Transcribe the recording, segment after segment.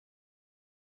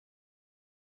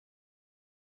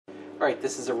Alright,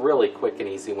 this is a really quick and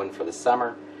easy one for the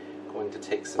summer. I'm going to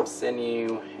take some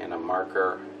sinew and a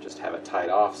marker, just have it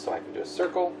tied off so I can do a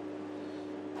circle.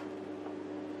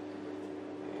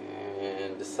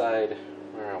 And decide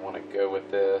where I want to go with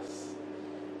this.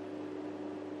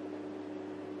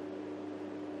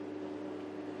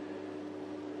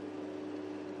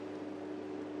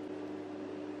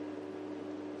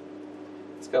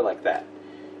 Let's go like that.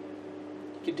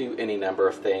 You could do any number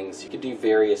of things. You could do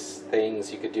various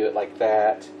things. You could do it like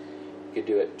that. You could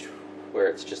do it where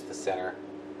it's just the center.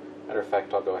 Matter of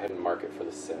fact, I'll go ahead and mark it for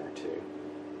the center too.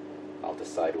 I'll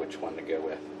decide which one to go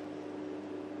with.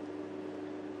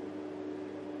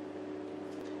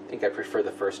 I think I prefer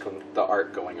the first one, the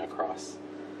arc going across.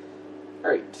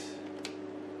 Alright,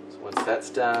 so once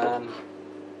that's done,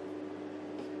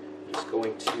 I'm just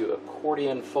going to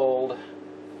accordion fold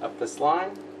up this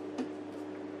line.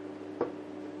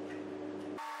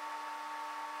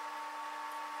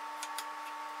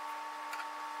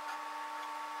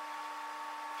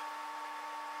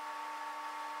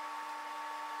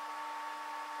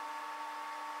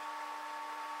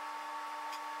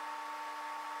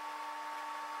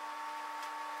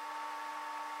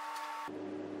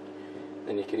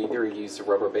 Then you could either use a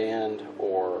rubber band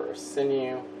or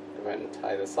sinew. Go ahead and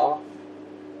tie this off.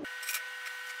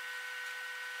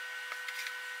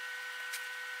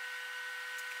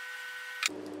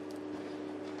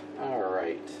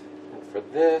 Alright, and for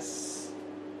this,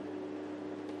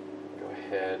 go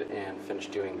ahead and finish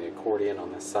doing the accordion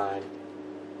on this side.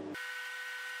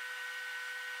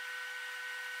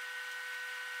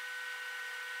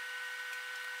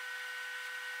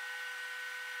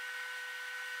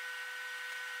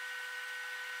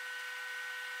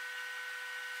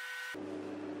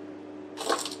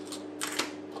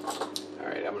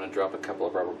 Alright, I'm going to drop a couple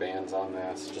of rubber bands on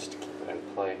this just to keep it in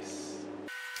place.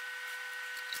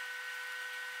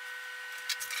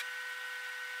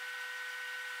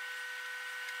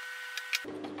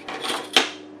 I'm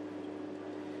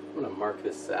going to mark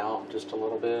this out just a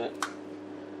little bit.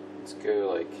 Let's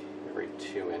go like every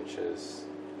 2 inches.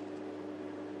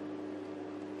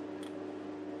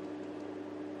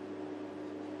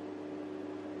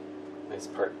 This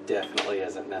part definitely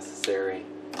isn't necessary.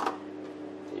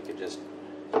 You could just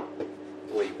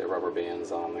leave the rubber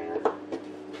bands on there.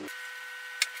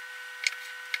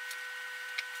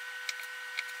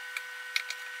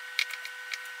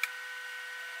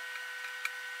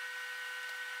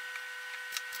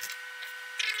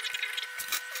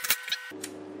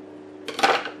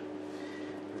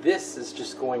 This is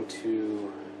just going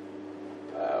to,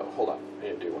 hold on, I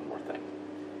need to do one more thing.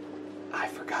 I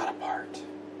forgot a part.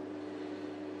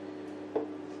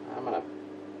 I'm going to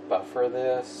buffer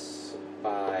this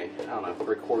by, I don't know,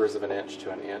 3/4 of an inch to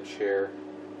an inch here.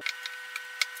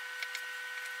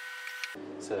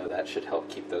 So that should help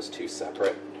keep those two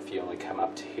separate. If you only come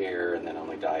up to here and then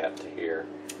only die up to here.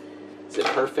 Is it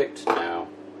perfect? No.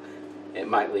 It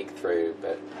might leak through,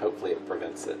 but hopefully it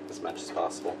prevents it as much as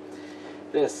possible.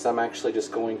 This, I'm actually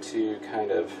just going to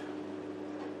kind of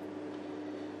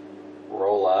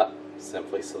roll up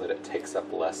simply so that it takes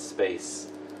up less space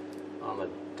on the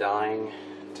dyeing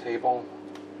table.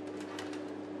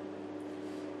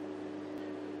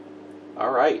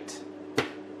 Alright,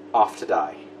 off to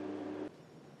dye.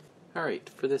 Alright,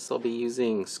 for this I'll be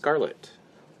using Scarlet,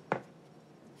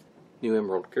 New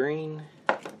Emerald Green,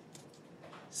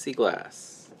 Sea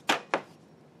Glass,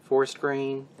 Forest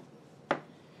Green,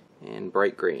 and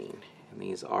Bright Green. And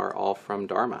these are all from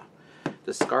Dharma.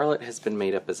 The Scarlet has been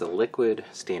made up as a liquid,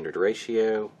 standard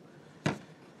ratio.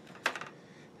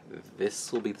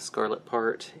 This will be the Scarlet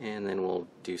part, and then we'll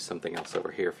do something else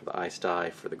over here for the ice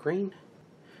dye for the green.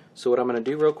 So what I'm going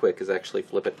to do real quick is actually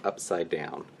flip it upside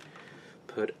down.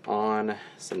 Put on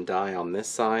some dye on this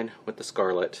side with the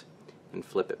Scarlet and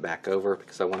flip it back over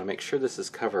because I want to make sure this is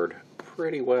covered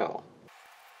pretty well.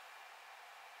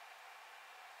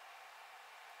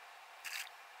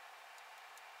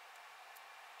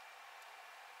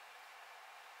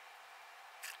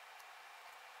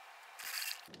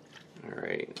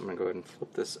 Alright, I'm going to go ahead and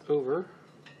flip this over.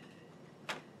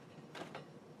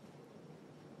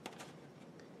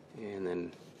 And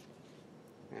then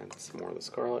add some more of the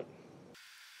Scarlet.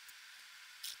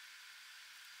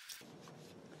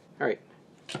 Alright,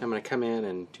 I'm going to come in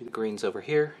and do the greens over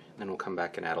here, and then we'll come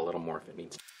back and add a little more if it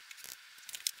needs to.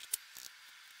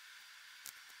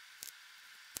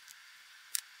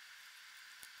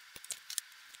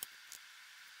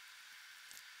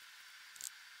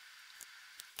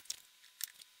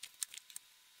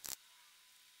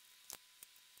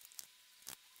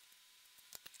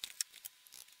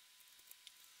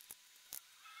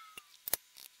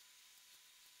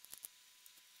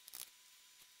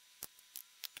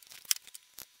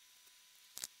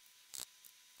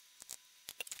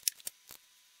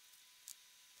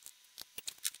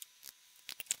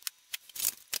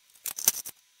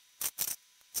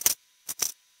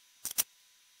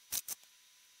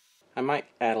 I might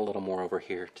add a little more over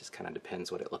here, just kind of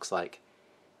depends what it looks like.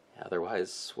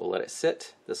 Otherwise, we'll let it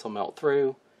sit. This will melt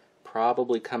through.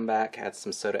 Probably come back, add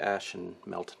some soda ash, and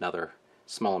melt another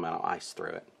small amount of ice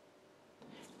through it.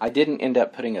 I didn't end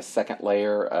up putting a second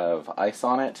layer of ice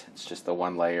on it. It's just the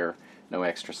one layer, no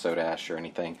extra soda ash or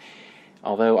anything.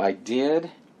 Although it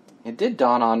did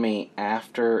dawn on me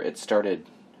after it started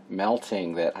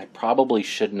melting that I probably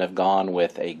shouldn't have gone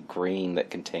with a green that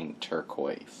contained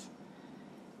turquoise.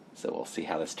 So we'll see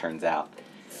how this turns out.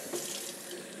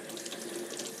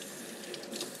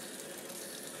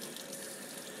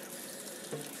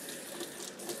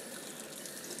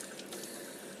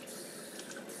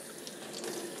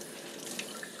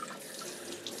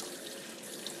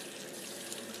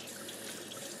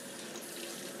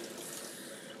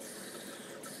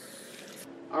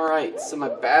 Alright, so my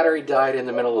battery died in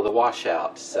the middle of the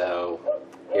washout, so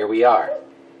here we are.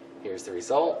 Here's the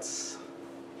results.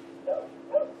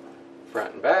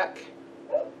 Front and back.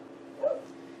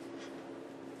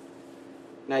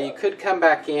 Now you could come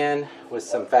back in with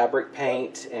some fabric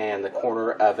paint and the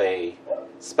corner of a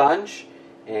sponge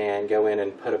and go in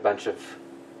and put a bunch of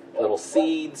little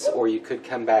seeds, or you could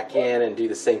come back in and do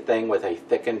the same thing with a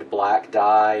thickened black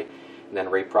dye and then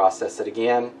reprocess it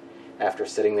again after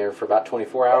sitting there for about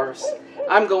 24 hours.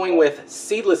 I'm going with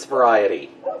seedless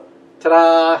variety.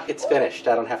 Ta-da! It's finished.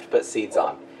 I don't have to put seeds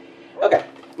on. Okay,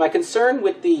 my concern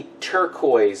with the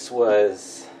turquoise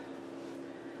was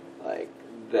like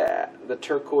that. The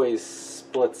turquoise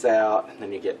splits out and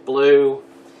then you get blue.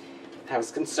 I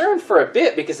was concerned for a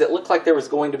bit because it looked like there was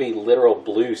going to be literal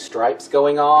blue stripes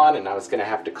going on, and I was going to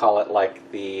have to call it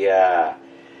like the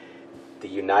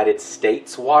United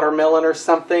States watermelon or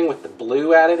something with the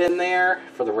blue added in there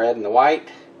for the red and the white.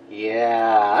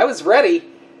 Yeah, I was ready,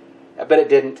 but it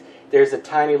didn't. There's a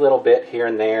tiny little bit here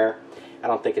and there. I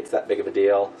don't think it's that big of a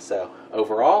deal. So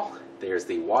overall, there's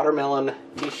the watermelon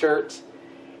t-shirt.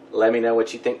 Let me know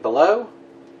what you think below.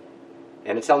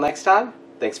 And until next time,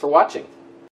 thanks for watching.